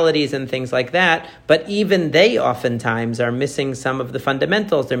technicalities and things like that. But even they oftentimes are missing some of the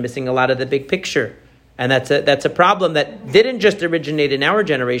fundamentals. They're missing a lot of the big picture. And that's a problem that didn't just originate in our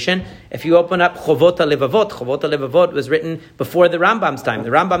generation. If you open up Chovot HaLevavot was written before the Rambam's time.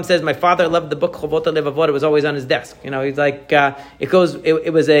 The Rambam says, my father loved the book Chovot HaLevavot. It was always on his desk. He's like, it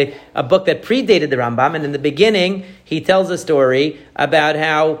was a book that predated the Rambam. And in the beginning, he tells a story about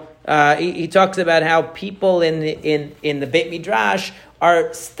how, he talks about how people in the Beit Midrash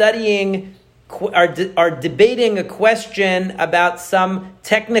are studying, are debating a question about some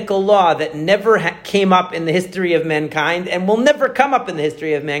technical law that never came up in the history of mankind and will never come up in the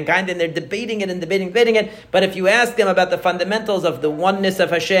history of mankind, and they're debating it. But if you ask them about the fundamentals of the oneness of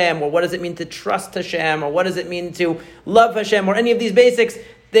Hashem, or what does it mean to trust Hashem, or what does it mean to love Hashem, or any of these basics,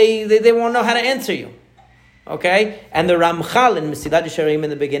 they won't know how to answer you. Okay? And the Ramchal in Mesilat Yesharim in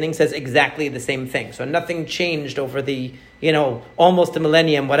the beginning says exactly the same thing. So nothing changed over the, almost a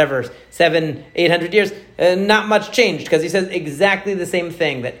millennium, whatever, 700-800 years. Not much changed, because he says exactly the same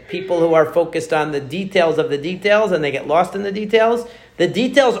thing, that people who are focused on the details of the details and they get lost in the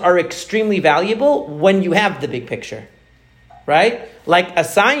details are extremely valuable when you have the big picture. Right? Like a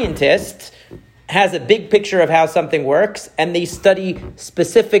scientist has a big picture of how something works, and they study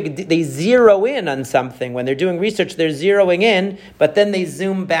they zero in on something. When they're doing research, they're zeroing in, but then they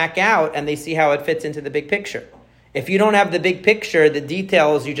zoom back out and they see how it fits into the big picture. If you don't have the big picture, the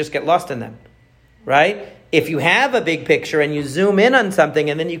details, you just get lost in them, right? If you have a big picture and you zoom in on something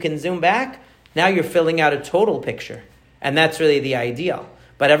and then you can zoom back, now you're filling out a total picture. And that's really the ideal.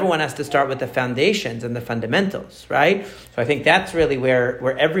 But everyone has to start with the foundations and the fundamentals, right? So I think that's really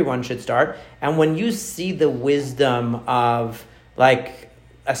where everyone should start. And when you see the wisdom of,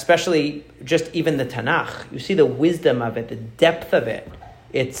 especially just even the Tanakh, you see the wisdom of it, the depth of it.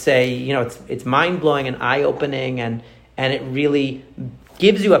 It's mind blowing and eye opening, and it really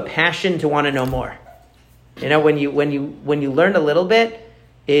gives you a passion to want to know more. When you learn a little bit,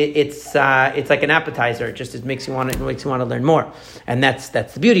 it's like an appetizer. It makes you want to learn more, and that's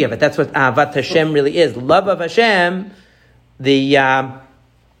the beauty of it. That's what Ahavat Hashem really is. Love of Hashem.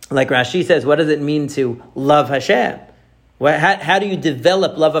 Like Rashi says, what does it mean to love Hashem? How do you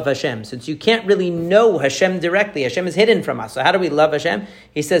develop love of Hashem? Since you can't really know Hashem directly, Hashem is hidden from us. So how do we love Hashem?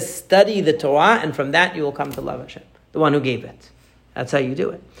 He says, study the Torah, and from that you will come to love Hashem, the one who gave it. That's how you do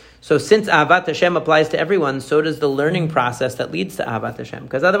it. So since Ahavat Hashem applies to everyone, so does the learning process that leads to Ahavat Hashem.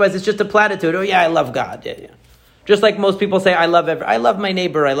 Because otherwise it's just a platitude. Oh yeah, I love God. Yeah. Just like most people say, I love my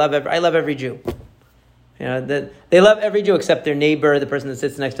neighbor. I love every Jew. They love every Jew except their neighbor, the person that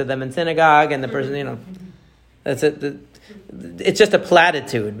sits next to them in synagogue, and the person, that's it. It's just a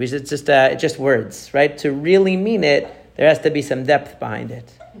platitude, because it's just words, right? To really mean it, there has to be some depth behind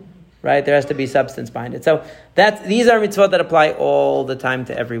it. Right? There has to be substance behind it. So these are mitzvot that apply all the time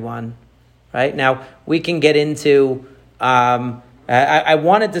to everyone. Right? Now, we can get into, I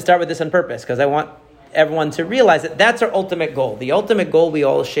wanted to start with this on purpose, because I want everyone to realize that that's our ultimate goal. The ultimate goal we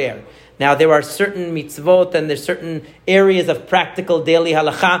all share. Now, there are certain mitzvot and there's certain areas of practical daily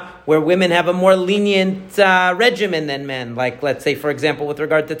halakha where women have a more lenient regimen than men. Like, let's say, for example, with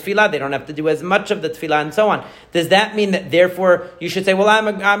regard to tefillah, they don't have to do as much of the tefillah and so on. Does that mean that therefore you should say, well, I'm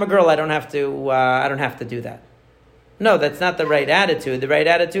a girl, I don't have to do that? No, that's not the right attitude. The right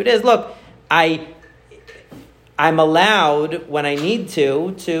attitude is, look, I'm allowed when I need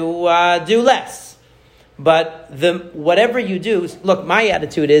to do less. But whatever you do, look, my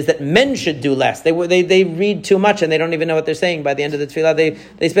attitude is that men should do less. They read too much and they don't even know what they're saying by the end of the tefillah.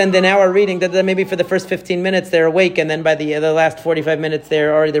 They spend an hour reading, that maybe for the first 15 minutes they're awake, and then by the last 45 minutes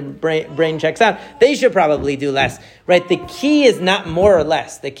their brain checks out. They should probably do less, right? The key is not more or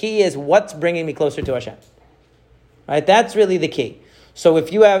less. The key is what's bringing me closer to Hashem, right? That's really the key. So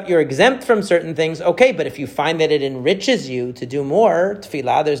if you're exempt from certain things, okay, but if you find that it enriches you to do more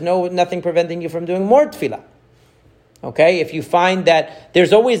tefillah, there's nothing preventing you from doing more tefillah. Okay? If you find that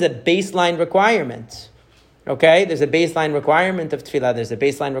there's always a baseline requirement, Okay, there's a baseline requirement of tefillah, there's a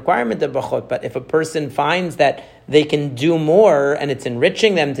baseline requirement of brachot, but if a person finds that they can do more and it's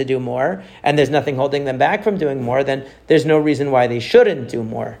enriching them to do more, and there's nothing holding them back from doing more, then there's no reason why they shouldn't do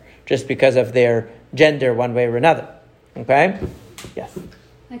more, just because of their gender one way or another. Okay? Yes?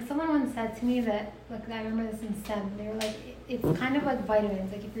 Like someone once said to me that, like I remember this in STEM, they were like, it's kind of like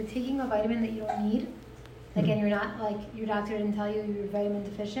vitamins. Like if you're taking a vitamin that you don't need, like and you're not, like your doctor didn't tell you you're vitamin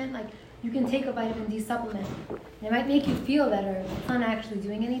deficient, like you can take a vitamin D supplement. And it might make you feel better, but it's not actually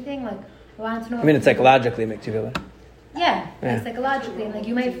doing anything. Like I wanted to know. I mean, it psychologically makes you feel better. Yeah, like psychologically, and like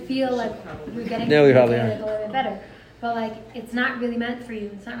you might feel like you're getting No, we probably like, a little bit better. But like it's not really meant for you.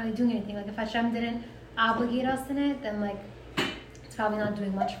 It's not really doing anything. Like if Hashem didn't obligate us in it, then like it's probably not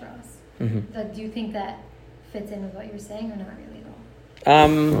doing much for us. Mm-hmm. Like, do you think that fits in with what you're saying, or not really at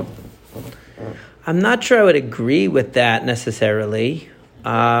all? I'm not sure I would agree with that necessarily.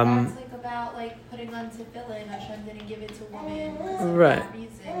 That's like about like putting on tefillin. Hashem didn't give it to women for Right. that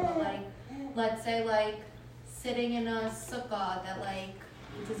reason. But like, let's say like sitting in a sukkah that like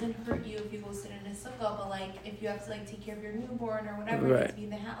it doesn't hurt you if you go sit in a sukkah, but like if you have to like take care of your newborn or whatever, Right. to be in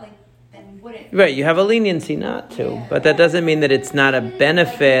the house, like then you wouldn't. Right, you have a leniency not to, Yeah. but that doesn't mean that it's not a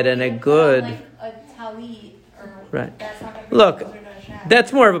benefit and a good. Like a talit or Right. That's not gonna be Look, closer to Hashem.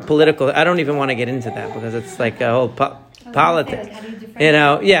 that's more of a political. I don't even want to get into that because it's like a whole politics. Like, how do you differentiate? You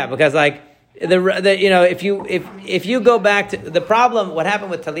know, yeah, because like the you know if you go back to the problem, what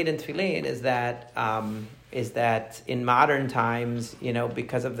happened with talit and tefillin is that in modern times, you know,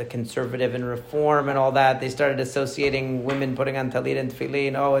 because of the conservative and reform and all that, they started associating women putting on talit and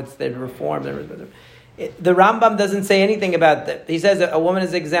tefillin. Oh, it's the reform. The Rambam doesn't say anything about that. He says a woman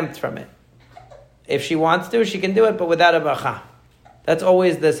is exempt from it. If she wants to, she can do it, but without a bracha. That's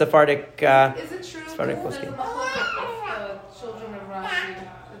always the Sephardic. Is it true? Sephardic There's poskim. a machloket if the children of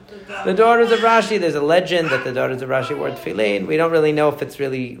Rashi, The daughters of Rashi, there's a legend that the daughters of Rashi wore tefillin. We don't really know if it's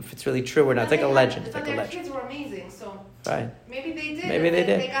really true or not. It's like a legend. It's like a Their legend. kids were amazing, so Right. maybe they did. Maybe they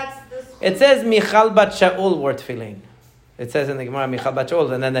did. They got this. It says Michal bat Shaul wore tefillin. It says in the Gemara Michal bat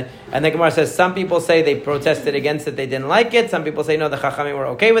Shaul, and the Gemara says some people say they protested against it, they didn't like it. Some people say no, the Chachamim were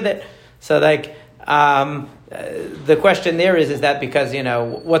okay with it. So like the question there is that because you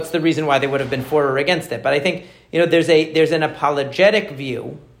know what's the reason why they would have been for or against it? But I think you know there's an apologetic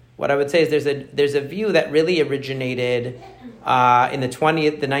view. What I would say is there's a view that really originated in the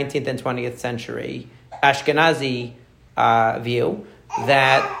 19th and 20th century, Ashkenazi view,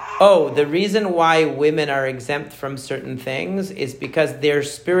 that, the reason why women are exempt from certain things is because they're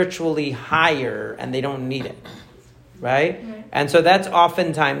spiritually higher and they don't need it, right? And so that's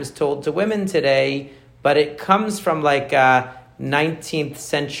oftentimes told to women today, but it comes from like a 19th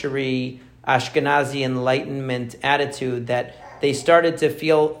century Ashkenazi Enlightenment attitude that they started to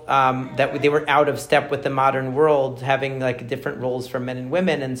feel that they were out of step with the modern world, having like different roles for men and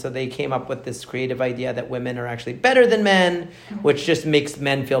women, and so they came up with this creative idea that women are actually better than men, which just makes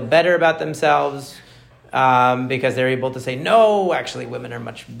men feel better about themselves because they're able to say, no, actually women are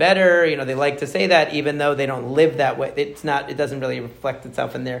much better. You know, they like to say that even though they don't live that way. It doesn't really reflect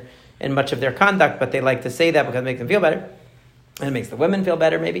itself in much of their conduct, but they like to say that because it makes them feel better, and it makes the women feel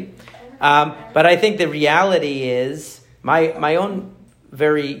better maybe. But I think the reality is. My own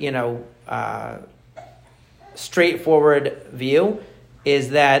very, straightforward view is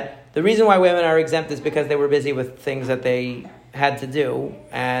that the reason why women are exempt is because they were busy with things that they had to do.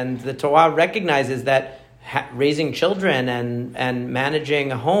 And the Torah recognizes that raising children and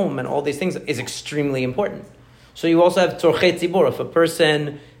managing a home and all these things is extremely important. So you also have tzorchei tzibur. If a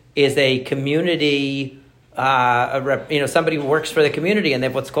person is a community somebody who works for the community and they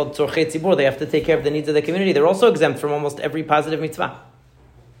have what's called tzorchei tzibur, they have to take care of the needs of the community. They're also exempt from almost every positive mitzvah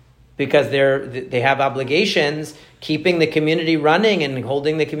because they have obligations. Keeping the community running and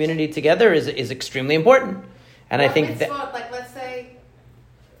holding the community together is extremely important. And I think that, like let's say,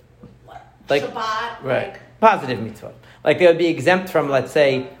 like Shabbat, right, positive mitzvah, like they would be exempt from, let's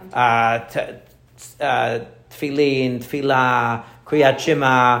say, tefillin, tefillah, Kriyat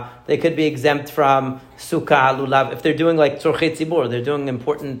Shema. They could be exempt from Sukkah, Lulav. If they're doing like Tzorchei Tzibur, they're doing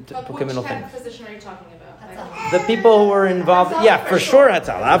important communal things. Which type of position are you talking about? The people who were involved, for sure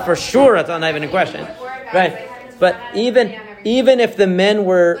Hatzalah, not even a question. Right. But even if the men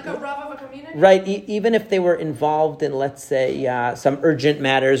were... Like a Rav of a community? Right, even if they were involved in, let's say, some urgent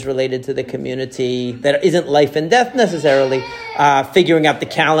matters related to the community that isn't life and death necessarily, figuring out the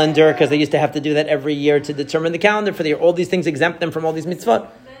calendar, because they used to have to do that every year to determine the calendar for the year. All these things exempt them from all these mitzvot.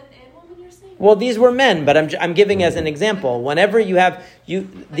 Well, these were men, but I'm giving as an example. Whenever you have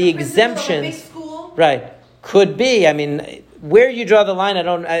the exemptions, right, could be. I mean, where you draw the line,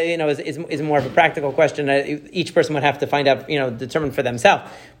 is more of a practical question. Each person would have to find out, determine for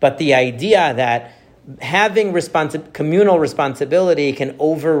themselves. But the idea that having communal responsibility can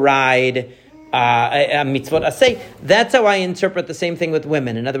override a mitzvot aseh, that's how I interpret the same thing with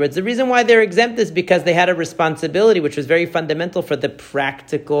women. In other words, the reason why they're exempt is because they had a responsibility which was very fundamental for the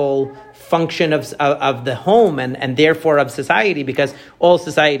practical function of the home and therefore of society, because all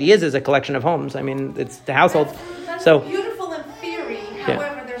society is a collection of homes. I mean, it's the households. That's so beautiful in theory.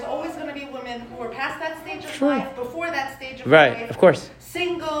 However, there's always going to be women who are past that stage of Sure. life, before that stage of right, life. of course.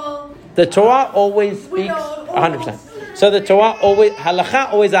 Single. The Torah always speaks Widowed, 100%. So the Torah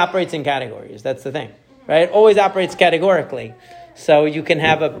halakha always operates in categories. That's the thing, right? It always operates categorically. So you'll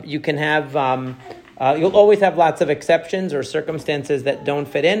always have lots of exceptions or circumstances that don't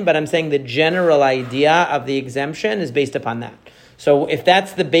fit in. But I'm saying the general idea of the exemption is based upon that. So if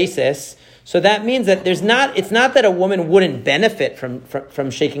that's the basis, so that means that it's not that a woman wouldn't benefit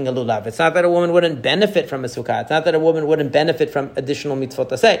from shaking a lulav. It's not that a woman wouldn't benefit from a sukkah. It's not that a woman wouldn't benefit from additional mitzvot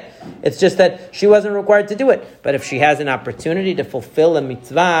aseh. It's just that she wasn't required to do it. But if she has an opportunity to fulfill a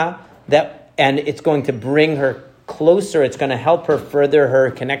mitzvah and it's going to bring her closer, it's going to help her further her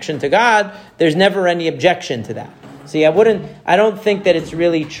connection to God, there's never any objection to that. See, I don't think that it's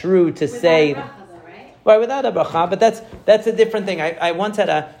really true to say right without a bracha, but that's a different thing. I once had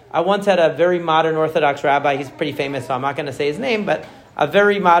a very modern Orthodox rabbi. He's pretty famous, so I'm not going to say his name, but a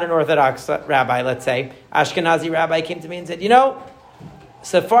very modern Orthodox rabbi, let's say, Ashkenazi rabbi, came to me and said,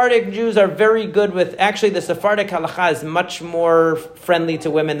 Sephardic Jews are very good with, actually the Sephardic halakha is much more friendly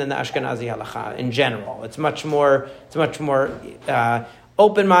to women than the Ashkenazi halakha in general. It's much more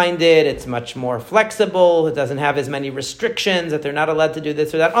open-minded, it's much more flexible, it doesn't have as many restrictions that they're not allowed to do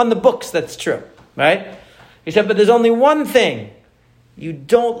this or that. On the books, that's true, right? He said, but there's only one thing. You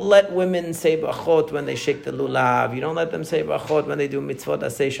don't let women say brachot when they shake the lulav. You don't let them say brachot when they do mitzvot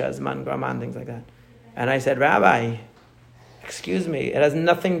aseh shazman graman, things like that. And I said, Rabbi, excuse me, it has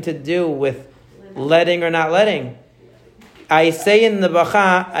nothing to do with letting or not letting. I say in the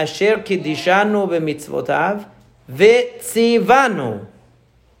bracha, asher kiddishanu b'mitzvotav v'tzivanu.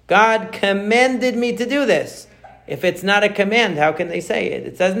 God commanded me to do this. If it's not a command, how can they say it?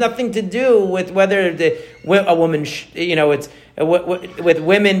 It has nothing to do with whether a woman, it's with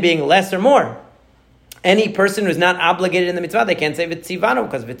women being less or more. Any person who's not obligated in the mitzvah, they can't say v'tzivanu,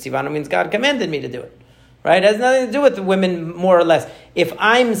 because v'tzivanu means God commanded me to do it. Right? It has nothing to do with women more or less. If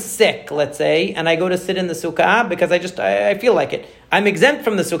I'm sick, let's say, and I go to sit in the sukkah because I feel like it, I'm exempt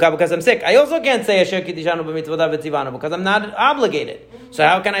from the sukkah because I'm sick. I also can't say asher kiddishanu b'mitzvotav v'tzivanu because I'm not obligated. So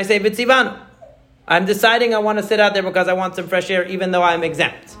how can I say v'tzivanu? I'm deciding I want to sit out there because I want some fresh air, even though I'm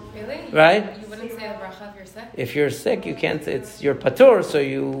exempt. Really? Right? You wouldn't say the bracha if you're sick? If you're sick, you can't. It's your patur, so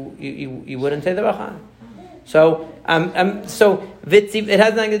you wouldn't say the bracha. So it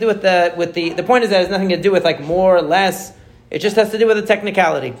has nothing to do with the point is that it has nothing to do with like more or less. It just has to do with the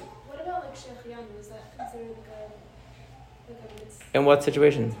technicality. What about like shechiyanu? Is that considered like a mitzvah? In what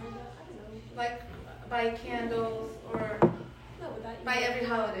situation? Like by candles or by every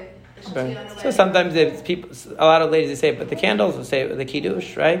holiday. Right. So sometimes a lot of ladies they say, but the candles will say the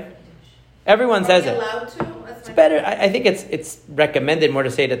kiddush, right? Everyone says it. Allowed to? It's better. I think it's recommended more to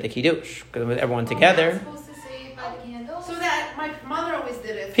say it at the kiddush because with everyone together. So that my mother always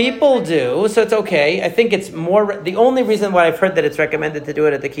did it. People do, so it's okay. I think it's more. The only reason why I've heard that it's recommended to do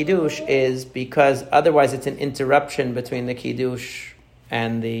it at the kiddush is because otherwise it's an interruption between the kiddush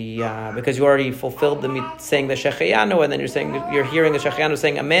and the because you already fulfilled saying the shechayanu, and then you're hearing the shechayanu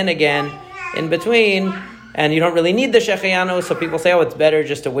saying amen again in between, and you don't really need the shechayanu. So people say, it's better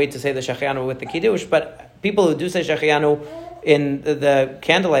just to wait to say the shechayanu with the kiddush. But people who do say shechayanu in the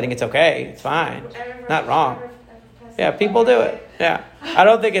candle lighting, it's okay, it's fine, not wrong. Yeah, people do it. Yeah, I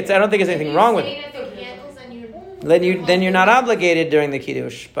don't think it's anything wrong with it. Then you're not obligated during the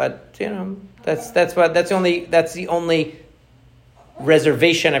kiddush. But that's the only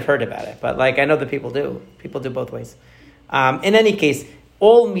reservation I've heard about it. But I know that people do both ways. In any case,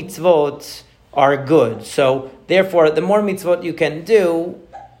 all mitzvot are good. So therefore, the more mitzvot you can do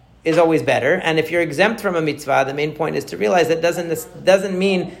is always better. And if you're exempt from a mitzvah, the main point is to realize that doesn't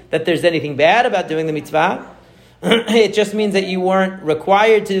mean that there's anything bad about doing the mitzvah. It just means that you weren't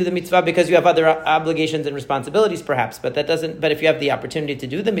required to do the mitzvah because you have other obligations and responsibilities, perhaps. But if you have the opportunity to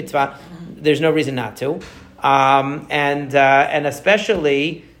do the mitzvah, there's no reason not to. And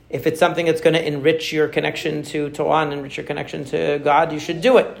especially if it's something that's going to enrich your connection to Torah and enrich your connection to God, you should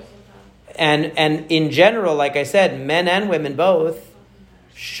do it. And in general, like I said, men and women both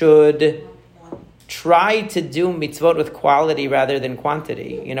should try to do mitzvot with quality rather than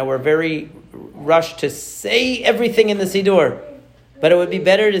quantity. We're very rush to say everything in the Siddur. But it would be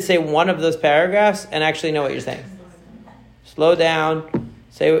better to say one of those paragraphs and actually know what you're saying. Slow down,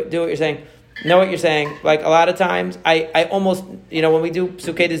 do what you're saying. Know what you're saying. Like a lot of times, I almost, when we do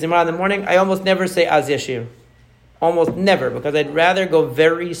Psukei de Zimra in the morning, I almost never say Az Yashir. Almost never, because I'd rather go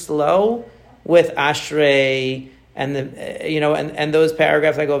very slow with Ashrei and and those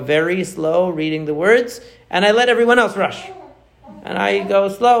paragraphs. I go very slow reading the words, and I let everyone else rush, and I go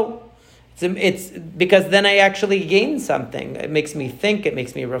slow. It's because then I actually gain something. It makes me think. It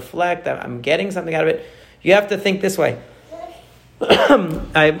makes me reflect. I'm getting something out of it. You have to think this way.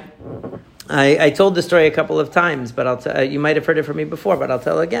 I told the story a couple of times, but you might have heard it from me before, but I'll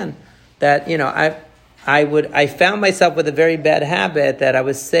tell again that I found myself with a very bad habit that I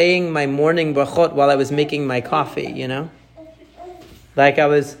was saying my morning brachot while I was making my coffee. Like I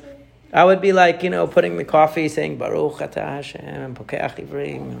would be like putting the coffee, saying Baruch Atah Hashem Pokeach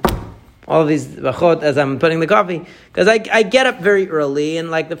Ivrim, all of these brachot as I'm putting the coffee, because I get up very early and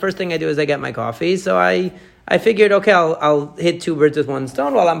like the first thing I do is I get my coffee, so I figured, okay, I'll hit two birds with one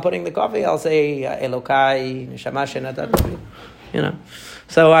stone. While I'm putting the coffee, I'll say Elokai, Neshama Shenatat,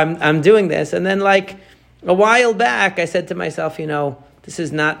 So I'm doing this, and then like a while back, I said to myself, this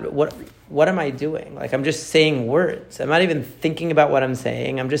is not what am I doing? Like I'm just saying words. I'm not even thinking about what I'm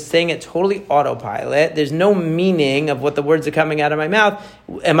saying. I'm just saying it totally autopilot. There's no meaning of what the words are coming out of my mouth.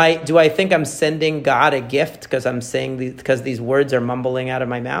 Do I think I'm sending God a gift because I'm saying because these words are mumbling out of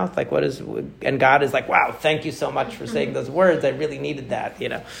my mouth? Like and God is like, wow, thank you so much for saying those words. I really needed that.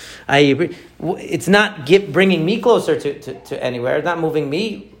 It's not bringing me closer to anywhere. It's not moving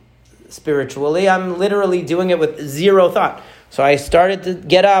me spiritually. I'm literally doing it with zero thought. So I started to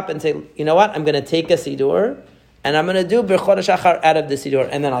get up and say, you know what? I'm going to take a Siddur and I'm going to do Birchot HaShachar out of the Siddur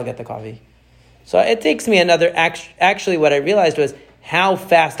and then I'll get the coffee. So it takes me another, actually what I realized was how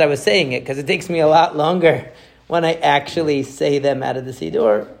fast I was saying it, because it takes me a lot longer when I actually say them out of the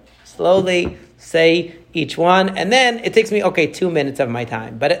Siddur. Slowly say each one, and then it takes me, 2 minutes of my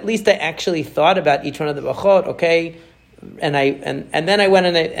time. But at least I actually thought about each one of the Birchot, okay? And then I went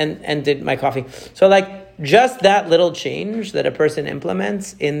and did my coffee. So like, just that little change that a person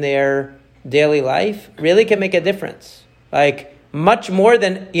implements in their daily life really can make a difference. Like, much more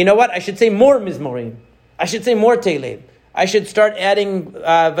than, I should say more Mizmorim. I should say more Teilei. I should start adding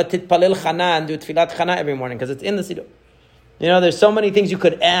Vatitpalel Chana and do Tfilat Chana every morning because it's in the Siddur. There's so many things you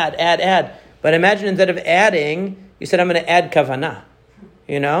could add. But imagine instead of adding, you said, I'm going to add Kavanah.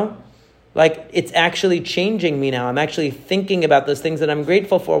 Like, it's actually changing me now. I'm actually thinking about those things that I'm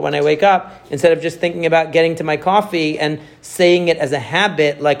grateful for when I wake up, instead of just thinking about getting to my coffee and saying it as a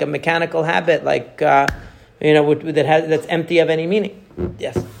habit, like a mechanical habit, like, that's empty of any meaning.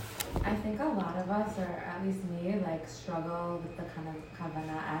 Yes? I think a lot of us, or at least me, like, struggle with the kind of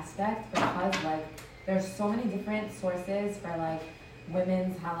kavanah aspect because, like, there's so many different sources for, like,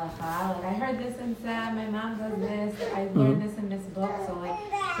 women's halakha. Like, I heard this in Sam, my mom does this, I learned this in this book. So, like,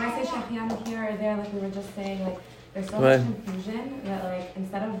 can I say shachianu here or there? Like we were just saying, like, there's so much confusion that, like,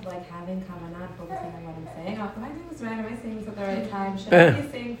 instead of, like, having kavanah, focusing on what I'm saying, am I doing this right? Am I saying this at the right time? Should I be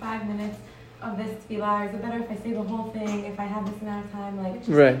saying 5 minutes of this tefillah? Is it better if I say the whole thing, if I have this amount of time? Like,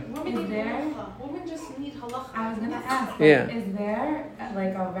 Women just need halakha. I was going to ask, like, is there,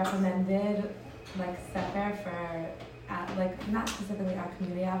 like, a recommended, like, sefer for, like, not specifically our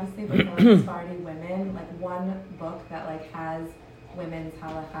community, obviously, but for, like, Sephardi women, like, one book that, like, has women's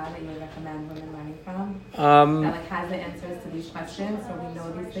halakha that you would recommend women learning from, that, like, has the answers to these questions, so we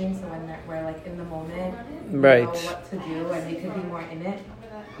know these things, so when we're, like, in the moment, we know what to do, and we could be more in it.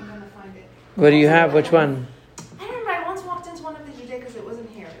 I'm gonna find it. What do you have? Which one? I remember I once walked into one of the judaicas, it wasn't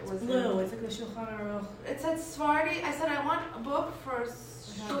here. It was blue. It's like the Shulchan Aruch. It said Sephardi. I said I want a book for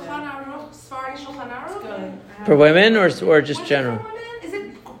Shulchan Aruch, Sephardi Shulchan Aruch. For women or just general? For women? Is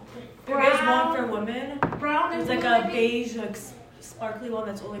it There is one for women. brown? There's like a beige, like sparkly one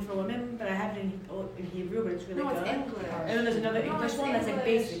that's only for women, but I have it in Hebrew, but it's really good. It's English. And then there's another English one that's like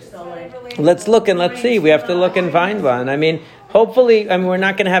basic, so like. Let's look and let's see. We have to look and find one. I mean, hopefully, we're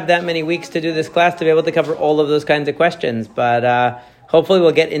not going to have that many weeks to do this class to be able to cover all of those kinds of questions, but hopefully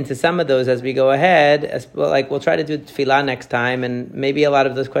we'll get into some of those as we go ahead. We'll try to do tefillah next time, and maybe a lot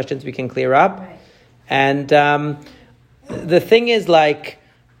of those questions we can clear up. Right. And the thing is, like,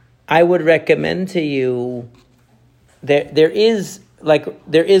 I would recommend to you, there is a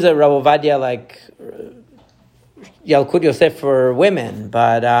Rav Ovadia, like, Yalkut Yosef for women,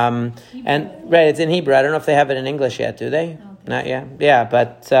 but it's in Hebrew. I don't know if they have it in English yet. Do they? Not yet. Yeah,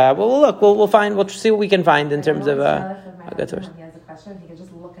 but we'll look. We'll find. We'll see what we can find in terms of a good source. He has a question. He can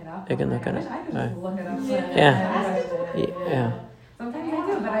just look it up. You can look it up. I could just look it up. Yeah. Sometimes I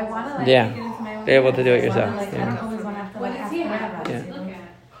do, but I want to, like, Yeah. take it into my be able to do it I yourself. don't Yeah. always want to have to What like does ask he for have advice, to Yeah. you know? look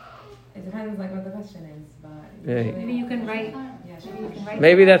at? It depends like what the question is, but Yeah. usually- Maybe you can write. Yeah, Maybe you can write.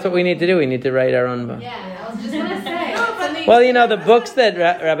 Maybe that's what we need to do. We need to write our own book. Yeah, I was just gonna say. Well, the books that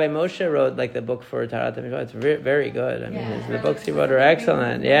Rabbi Moshe wrote, like the book for Taharat HaMishpat, it's very good. I mean, the books he wrote are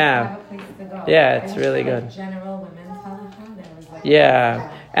excellent. Yeah. have a place to go. Yeah, I it's wish really for, like, good. General women's halakha, there was like Yeah.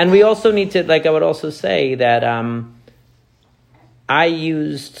 And we also need to, like, I would also say that I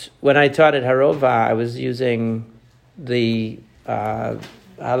used, when I taught at Harova, I was using the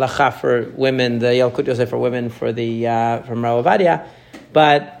Halakha for women, the Yalkut Yosef for women for the from Rav Ovadia,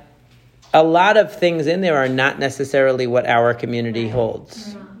 but a lot of things in there are not necessarily what our community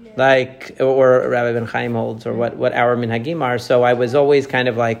holds, like, or Rabbi Ben Chaim holds, or what our minhagim are. So I was always kind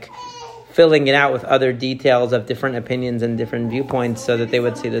of like filling it out with other details of different opinions and different viewpoints so that they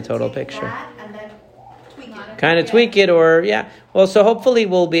would see the total picture. And then tweak it. Kind of tweak it, or yeah. Well, so hopefully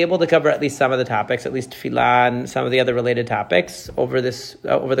we'll be able to cover at least some of the topics, at least tefillah and some of the other related topics over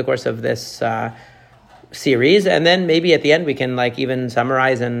the course of this series, and then maybe at the end we can like even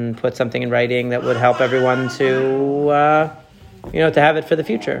summarize and put something in writing that would help everyone to to have it for the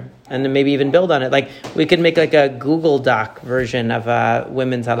future, and then maybe even build on it. Like we could make like a Google Doc version of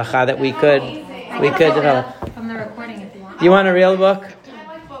women's halakha that we could develop. From the recording if you want. You want a real book? I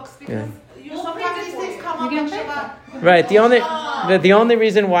like books because sometimes these things come up You on can Shabbat. Right. The only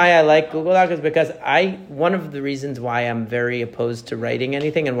reason why I like Google Doc is because one of the reasons why I'm very opposed to writing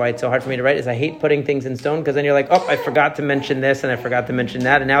anything and why it's so hard for me to write is I hate putting things in stone, because then you're like, oh, I forgot to mention this and I forgot to mention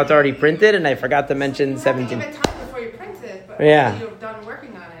that, and now it's already printed and I forgot to mention 17. Give it time before you print it, but Yeah. you're done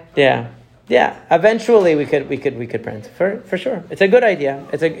working on it. Yeah. Eventually we could print for sure. It's a good idea.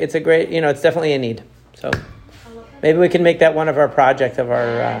 It's a great, it's definitely a need. So maybe we can make that one of our projects of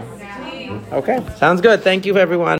our. Okay, sounds good. Thank you, everyone.